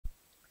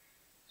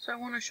So I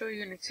want to show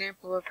you an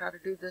example of how to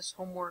do this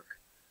homework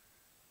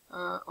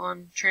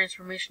on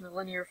transformation of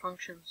linear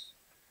functions.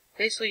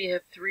 Basically, you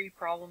have three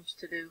problems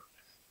to do.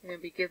 You're going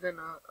to be given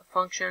a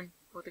function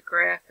with a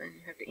graph, and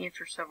you have to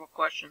answer several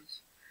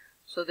questions.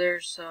 So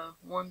there's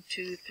 1,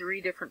 2, 3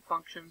 different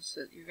functions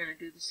that you're going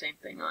to do the same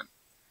thing on.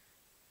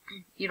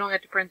 You don't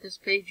have to print this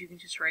page. You can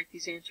just write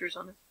these answers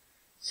on a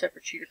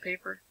separate sheet of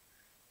paper.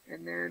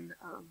 And then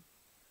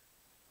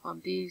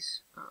on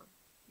these,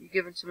 you're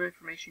given some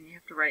information. You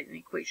have to write an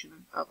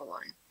equation of a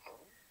line.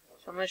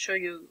 So I'm going to show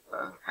you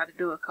how to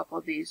do a couple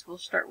of these. We'll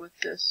start with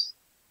this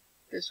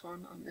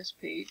one on this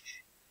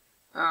page.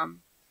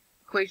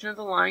 Equation of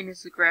the line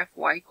is the graph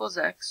y equals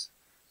x.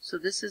 So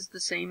this is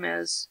the same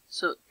as,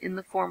 so in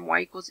the form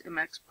y equals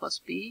mx plus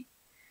b,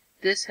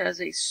 this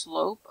has a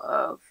slope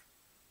of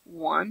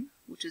 1,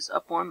 which is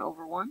up 1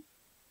 over 1,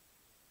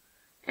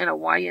 and a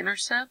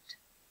y-intercept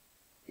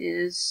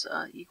is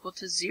equal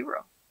to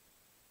 0.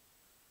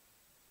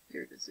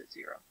 There it is at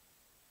 0.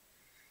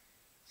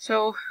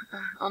 So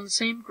on the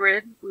same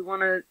grid, we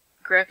want to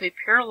graph a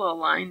parallel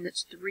line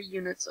that's 3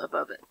 units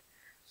above it.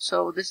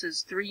 So this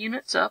is 3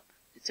 units up.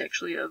 It's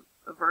actually a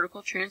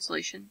vertical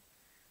translation.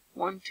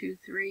 1, 2,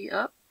 3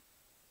 up.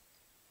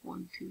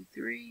 1, 2,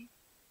 3.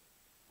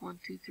 1,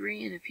 2,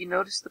 3. And if you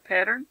notice the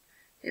pattern,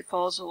 it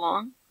follows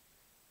along.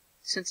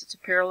 Since it's a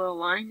parallel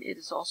line, it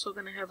is also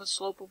going to have a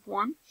slope of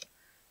 1.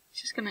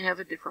 It's just going to have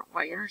a different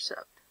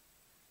y-intercept.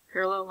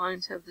 Parallel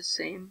lines have the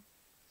same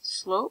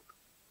slope,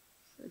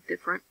 a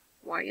different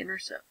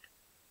y-intercept.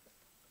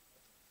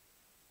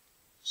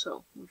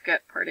 So we've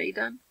got part A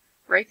done.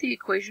 Write the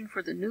equation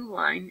for the new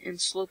line in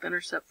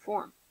slope-intercept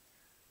form.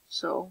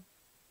 So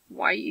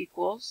y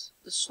equals,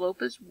 the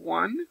slope is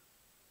 1,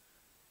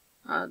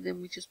 then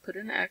we just put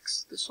an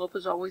x. The slope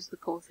is always the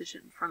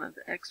coefficient in front of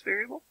the x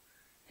variable.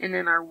 And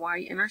then our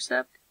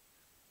y-intercept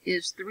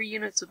is 3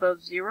 units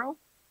above 0,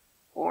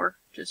 or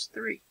just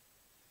 3.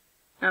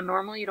 Now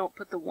normally you don't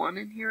put the 1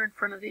 in here in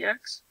front of the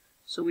x,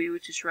 so we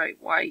would just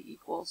write y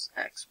equals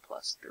x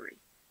plus 3.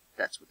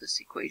 That's what this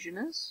equation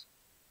is.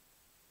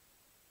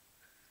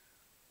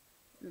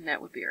 And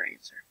that would be our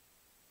answer.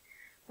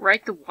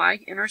 Write the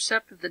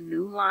y-intercept of the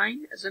new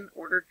line as an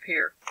ordered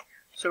pair.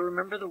 So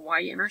remember the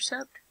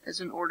y-intercept as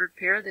an ordered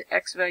pair, the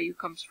x value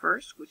comes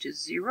first, which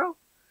is 0,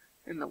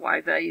 and the y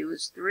value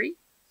is 3.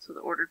 So the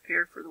ordered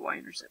pair for the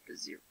y-intercept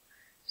is 0,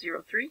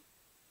 0, 3.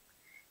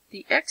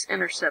 The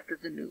x-intercept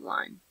of the new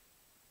line.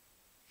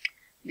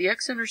 The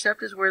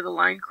x-intercept is where the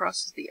line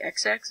crosses the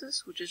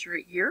x-axis, which is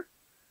right here.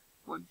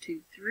 1,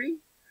 2, 3.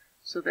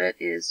 So that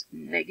is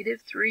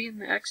negative 3 in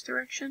the x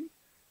direction,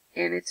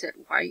 and it's at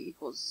y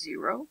equals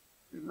 0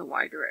 in the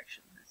y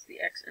direction. That's the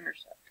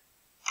x-intercept.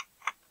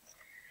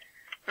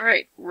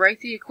 Alright, write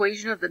the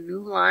equation of the new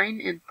line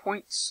in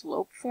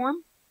point-slope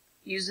form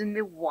using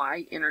the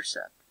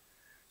y-intercept.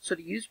 So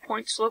to use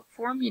point-slope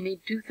form, you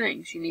need two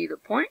things. You need a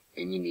point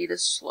and you need a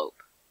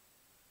slope.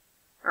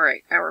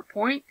 Alright, our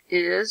point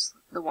is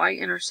the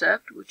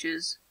y-intercept, which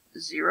is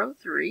 0,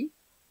 3.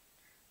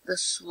 The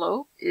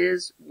slope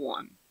is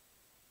 1.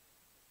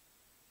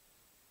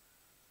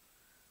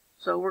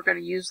 So we're going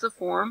to use the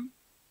form.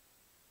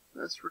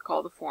 Let's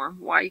recall the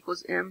form. Y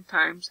equals m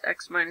times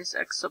x minus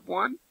x sub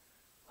 1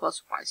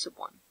 plus y sub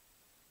 1.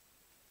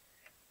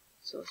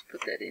 So let's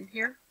put that in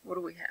here. What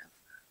do we have?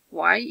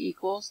 Y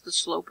equals the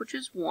slope, which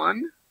is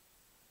 1,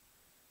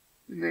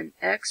 and then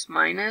x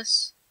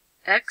minus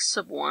x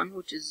sub 1,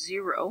 which is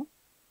 0,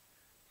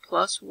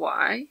 plus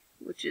y,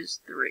 which is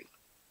 3.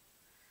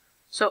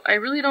 So I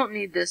really don't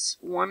need this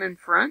 1 in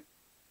front,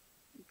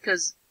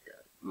 because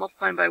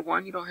multiplying by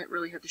 1, you don't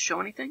really have to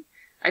show anything.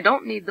 I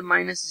don't need the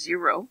minus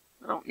 0.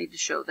 I don't need to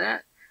show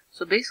that.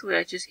 So basically,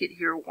 I just get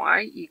here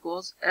y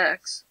equals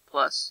x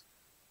plus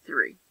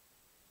 3.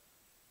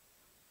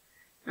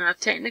 Now,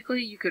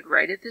 technically, you could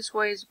write it this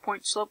way as a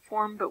point-slope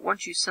form, but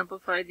once you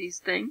simplify these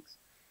things,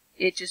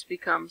 it just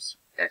becomes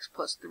x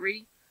plus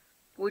 3,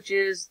 which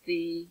is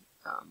the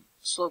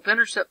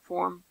slope-intercept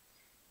form.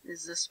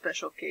 This is a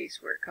special case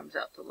where it comes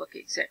out to look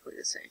exactly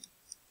the same.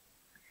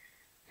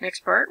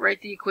 Next part,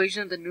 write the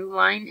equation of the new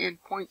line in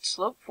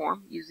point-slope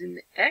form using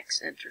the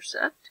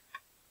x-intercept.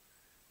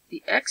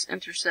 The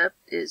x-intercept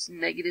is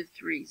negative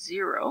 3,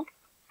 0.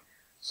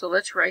 So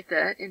let's write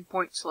that in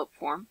point-slope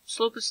form.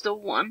 Slope is still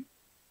 1.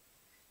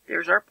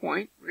 There's our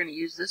point. We're going to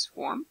use this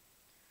form.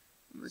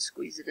 I'm going to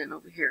squeeze it in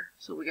over here.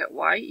 So we got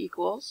y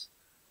equals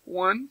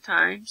 1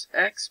 times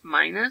x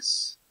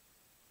minus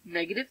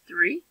negative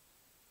 3.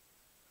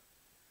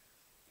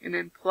 And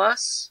then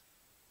plus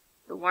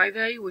the y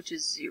value, which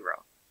is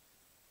 0.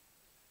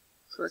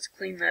 So let's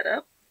clean that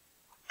up.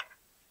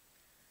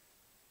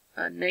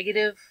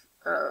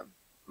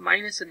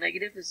 Minus a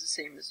negative is the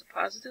same as a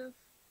positive.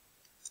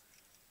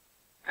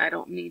 I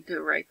don't need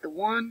to write the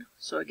 1,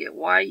 so I get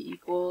y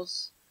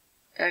equals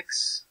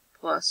x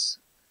plus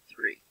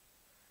 3.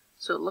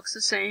 So it looks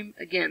the same.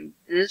 Again,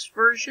 this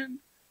version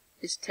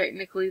is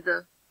technically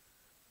the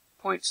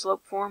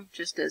point-slope form,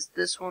 just as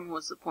this one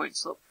was the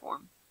point-slope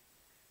form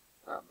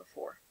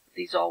before.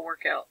 These all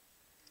work out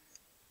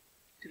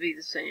to be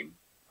the same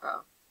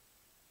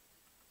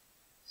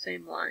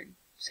same line,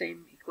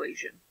 same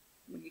equation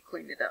when you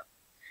clean it up.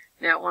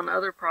 Now, on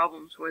other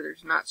problems where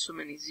there's not so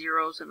many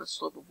zeros and a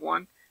slope of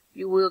 1,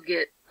 you will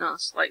get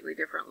slightly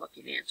different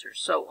looking answers.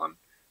 So on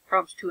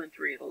problems 2 and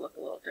 3, it'll look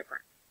a little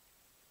different.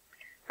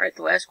 All right,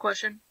 the last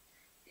question.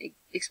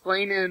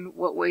 Explain in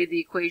what way the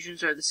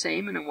equations are the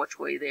same and in which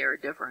way they are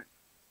different.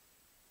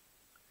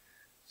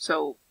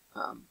 So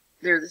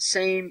they're the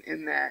same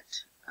in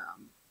that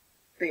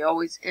they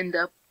always end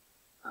up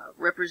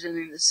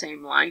representing the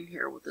same line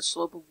here with a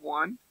slope of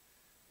 1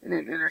 and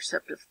an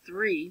intercept of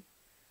 3.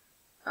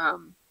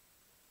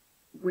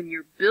 When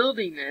you're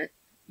building it,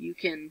 you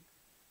can,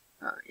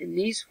 in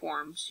these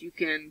forms, you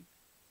can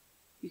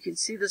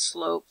see the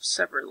slope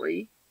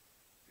separately,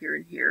 here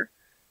and here.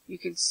 You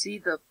can see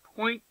the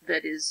point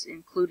that is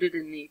included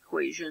in the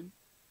equation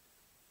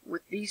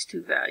with these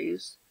two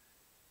values.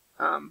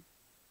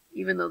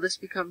 Even though this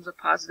becomes a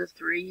positive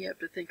 3, you have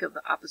to think of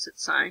the opposite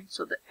sign.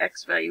 So the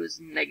x value is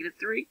negative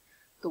 3,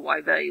 the y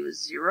value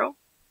is 0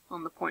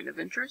 on the point of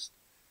interest.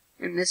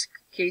 In this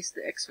case,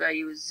 the x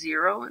value is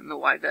 0 and the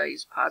y value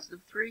is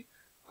positive 3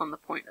 on the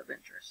point of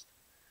interest.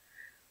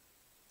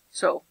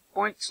 So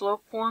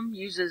point-slope form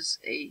uses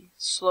a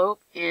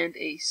slope and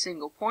a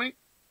single point.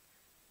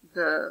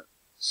 The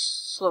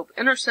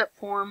slope-intercept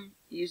form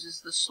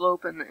uses the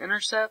slope and the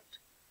intercept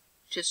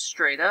just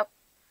straight up.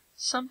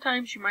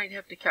 Sometimes you might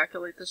have to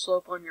calculate the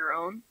slope on your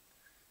own.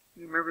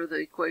 Remember the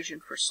equation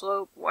for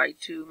slope,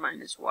 y2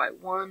 minus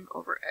y1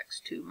 over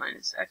x2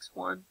 minus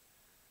x1.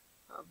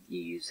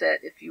 You use that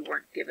if you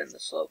weren't given the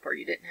slope or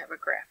you didn't have a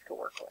graph to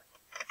work with.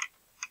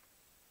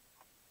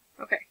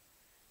 Okay,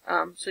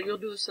 so you'll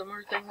do a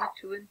similar thing with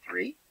 2 and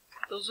 3.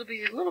 Those will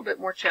be a little bit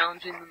more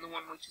challenging than the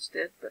one we just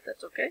did, but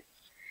that's okay.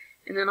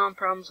 And then on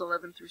problems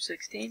 11 through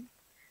 16,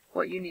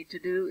 what you need to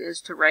do is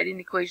to write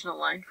an equational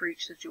line for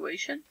each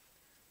situation.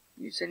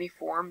 Use any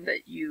form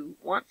that you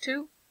want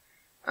to.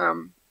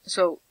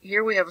 So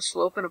here we have a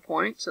slope and a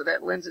point, so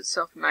that lends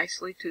itself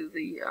nicely to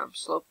the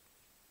slope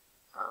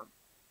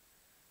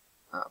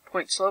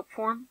point-slope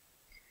form.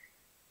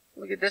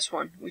 Look at this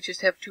one. We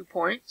just have 2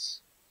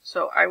 points.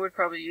 So I would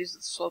probably use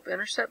the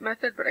slope-intercept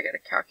method, but I got to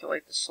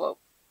calculate the slope.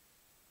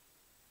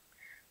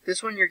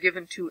 This one you're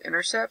given 2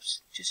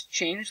 intercepts. Just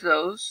change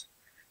those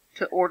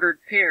to ordered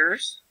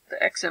pairs.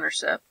 The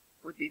x-intercept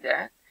would be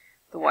that.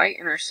 The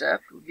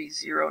y-intercept would be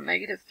 0,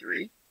 negative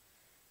 3.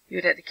 You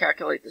would have to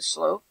calculate the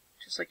slope,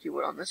 just like you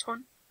would on this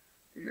one,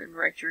 and then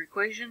write your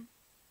equation.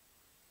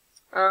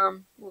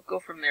 We'll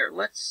go from there.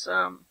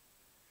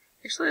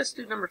 Actually, let's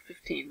do number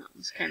 15. That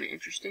one's kind of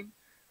interesting.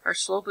 Our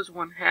slope is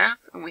 1/2,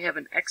 and we have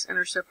an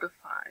x-intercept of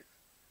 5.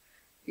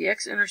 The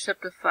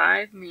x-intercept of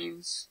 5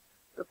 means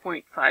the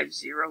point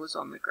 50 is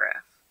on the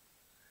graph.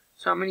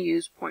 So I'm going to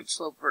use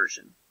point-slope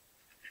version.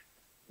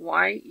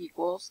 Y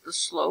equals the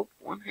slope,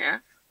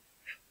 1/2,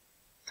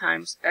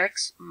 times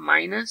x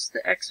minus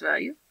the x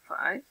value,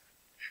 5,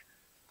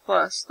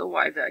 plus the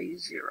y value,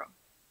 0.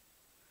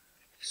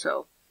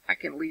 So I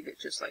can leave it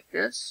just like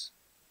this.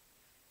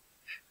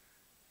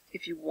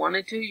 If you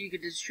wanted to, you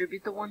could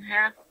distribute the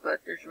 1/2,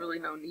 but there's really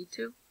no need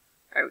to.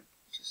 I would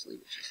just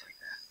leave it just like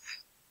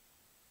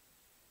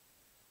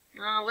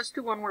that. Let's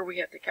do one where we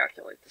have to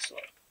calculate the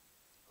slope.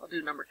 I'll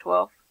do number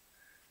 12.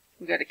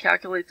 We've got to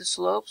calculate the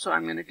slope, so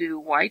I'm going to do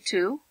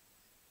y2,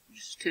 which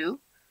is 2,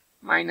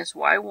 minus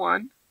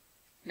y1,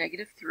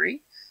 negative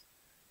 3,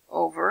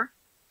 over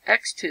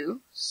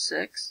x2,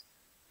 6,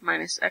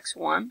 minus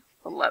x1,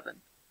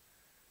 11.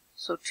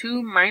 So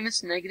 2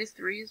 minus negative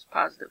 3 is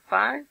positive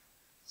 5.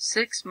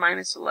 6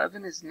 minus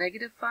 11 is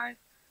negative 5.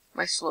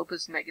 My slope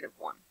is negative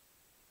 1.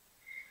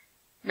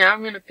 Now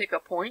I'm going to pick a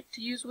point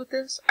to use with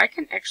this. I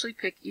can actually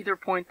pick either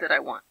point that I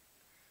want.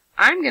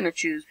 I'm going to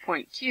choose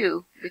point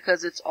Q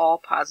because it's all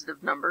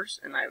positive numbers,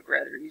 and I would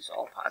rather use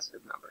all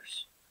positive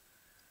numbers.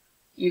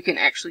 You can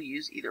actually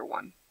use either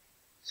one.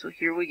 So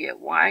here we get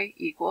y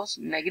equals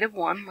negative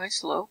 1, my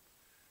slope,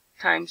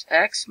 times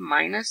x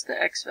minus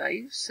the x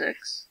value,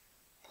 6,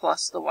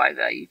 plus the y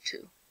value,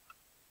 2.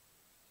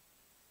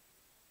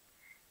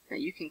 Now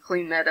you can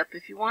clean that up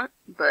if you want,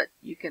 but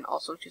you can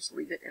also just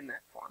leave it in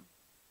that form.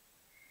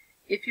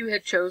 If you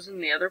had chosen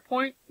the other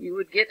point, you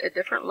would get a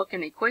different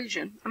looking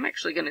equation. I'm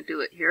actually going to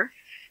do it here,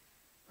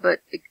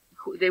 but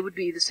they would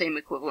be the same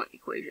equivalent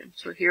equation.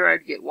 So here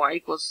I'd get y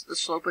equals the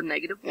slope of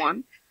negative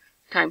 1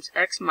 times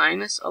x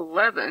minus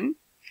 11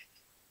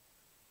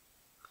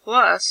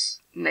 plus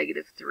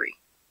negative 3.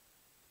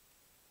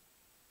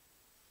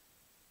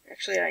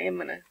 Actually,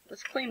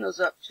 let's clean those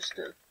up just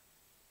to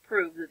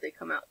prove that they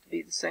come out to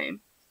be the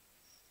same.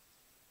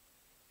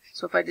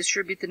 So if I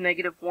distribute the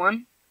negative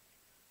 1,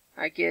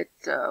 I get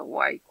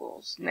y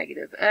equals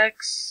negative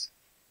x,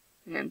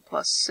 and then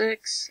plus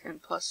 6,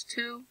 and plus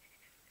 2.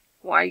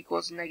 Y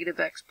equals negative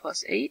x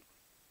plus 8.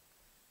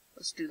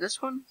 Let's do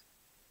this one.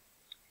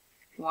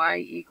 Y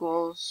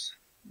equals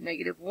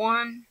negative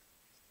 1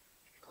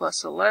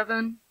 plus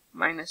 11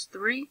 minus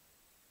 3.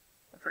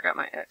 I forgot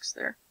my x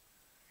there.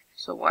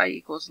 So y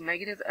equals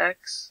negative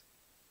x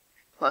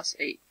plus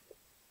 8.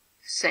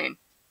 Same.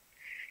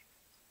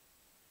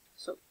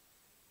 So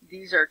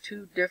these are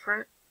two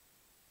different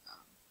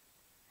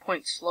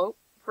point slope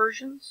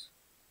versions,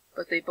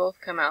 but they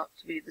both come out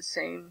to be the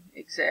same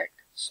exact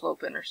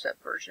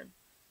slope-intercept version.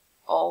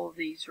 All of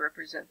these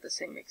represent the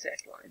same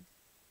exact line.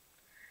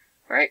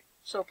 Alright,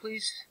 so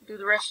please do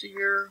the rest of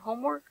your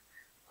homework.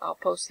 I'll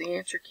post the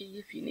answer key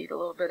if you need a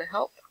little bit of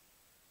help,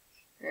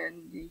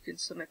 and you can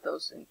submit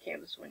those in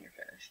Canvas when you're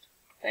finished.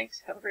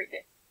 Thanks, have a great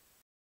day.